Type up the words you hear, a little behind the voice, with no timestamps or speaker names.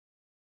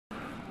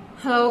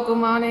Hello, good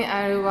morning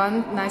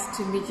everyone. Nice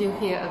to meet you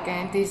here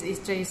again. This is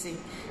JC.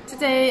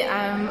 Today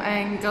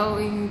I'm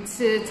going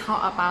to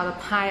talk about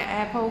the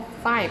pineapple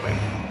fiber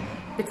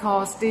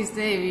because this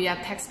day we are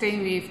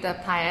testing with the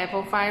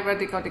pineapple fiber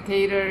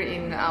decorticator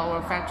in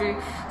our factory.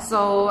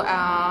 So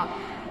I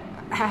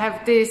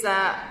have this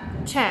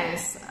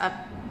chance.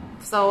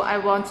 So I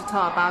want to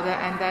talk about it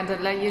and then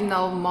to let you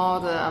know more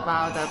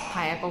about the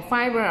pineapple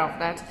fiber of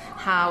that,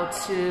 how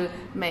to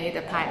make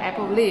the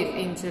pineapple leaf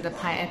into the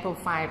pineapple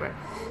fiber.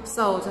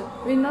 So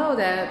we know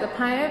that the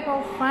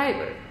pineapple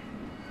fiber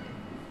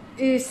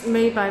is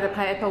made by the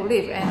pineapple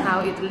leaf and how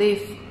it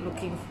leaf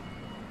looking.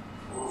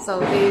 So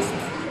this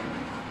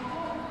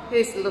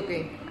is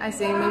looking. I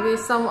think maybe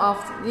some of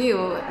you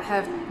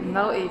have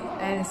know it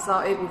and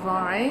saw it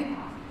before, right?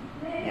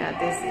 Yeah,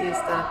 this is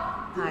the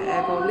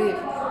pineapple leaf.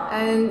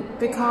 And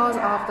because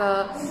of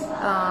the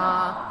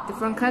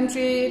different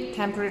country,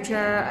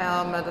 temperature,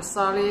 the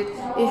solid,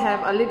 it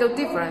have a little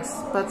difference,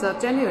 but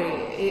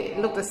generally it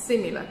looks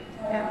similar.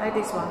 Yeah, like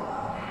this one.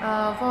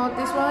 For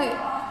this one,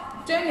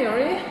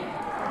 January,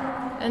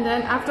 and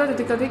then after the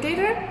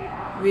decorticator,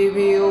 we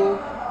will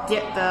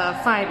get the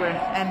fiber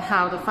and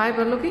how the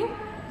fiber looking.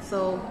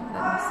 So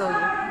let me show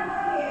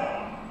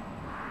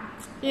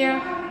you.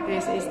 Here,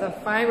 this is the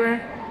fiber.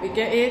 We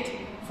get it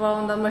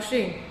from the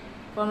machine,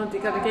 from the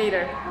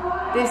decorticator.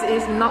 This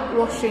is not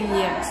washing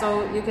yet,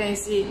 so you can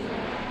see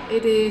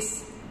it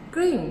is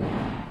green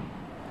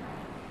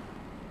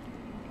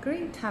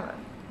color.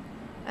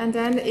 And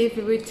then if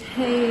we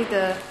take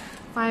the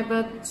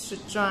fiber to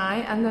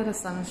dry under the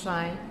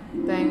sunshine,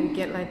 then we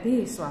get like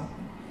this one.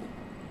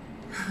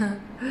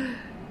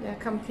 Yeah,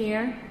 come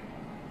here,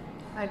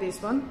 like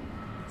this one.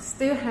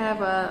 Still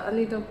have a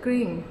little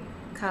green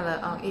color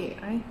on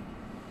it, right?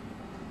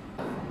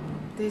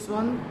 This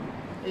one,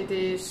 it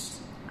is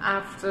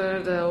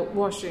after the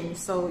washing,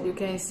 so you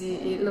can see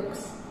it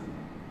looks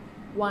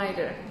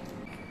wider.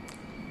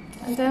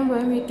 And then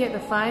when we get the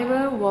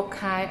fiber, what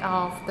kind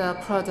of the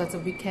product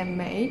we can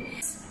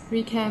make?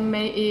 We can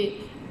make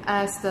it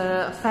as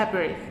the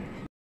fabric.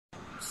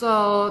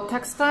 So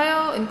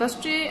textile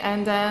industry,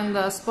 and then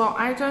the sport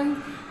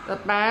item, the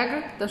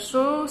bag, the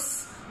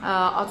shoes,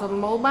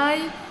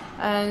 automobile,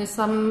 and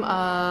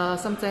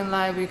something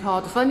like we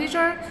call the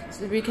furniture.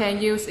 So we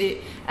can use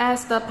it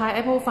as the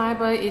pineapple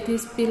fiber. It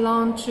is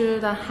belong to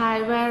the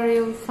high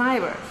value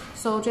fiber.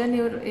 So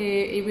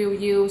generally it will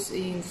use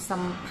in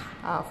some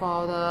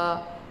for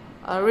the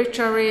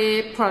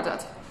ritual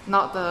product,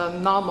 not the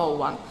normal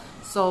one.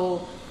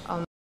 So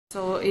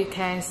so it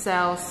can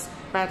sell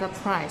better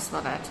price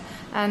for that.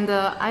 And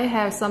I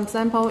have some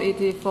sample.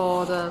 It is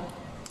for the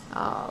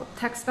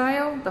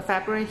textile, the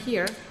fabric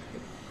here.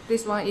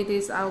 This one, it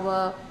is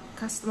our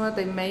customer,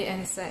 they made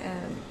and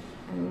send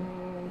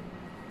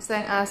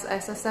us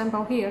as a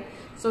sample here.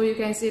 So you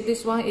can see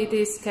this one, it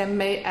is can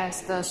make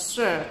as the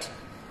shirt,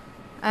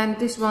 and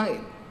this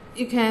one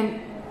you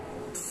can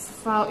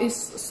feel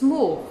it's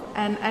smooth,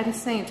 and at the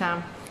same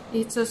time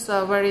it's just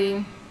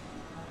very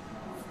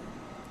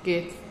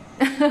good.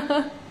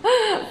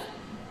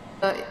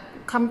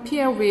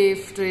 Compared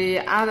with the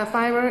other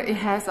fiber, it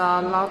has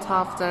a lot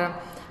of the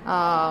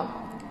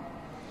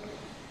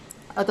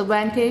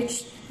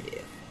advantage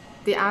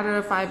the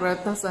other fiber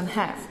doesn't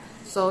have.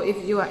 So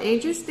if you are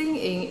interested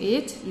in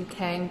it, you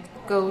can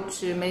go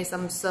to make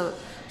some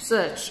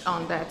search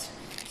on that.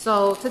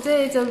 So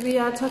today we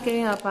are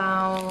talking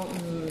about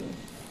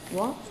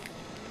what?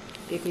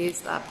 It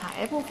is the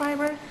pineapple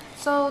fiber.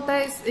 So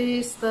that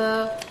is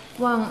the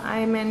one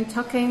I'm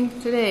talking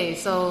today.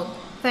 So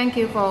thank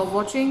you for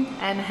watching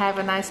and have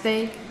a nice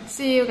day.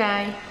 See you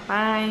guys.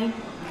 Bye.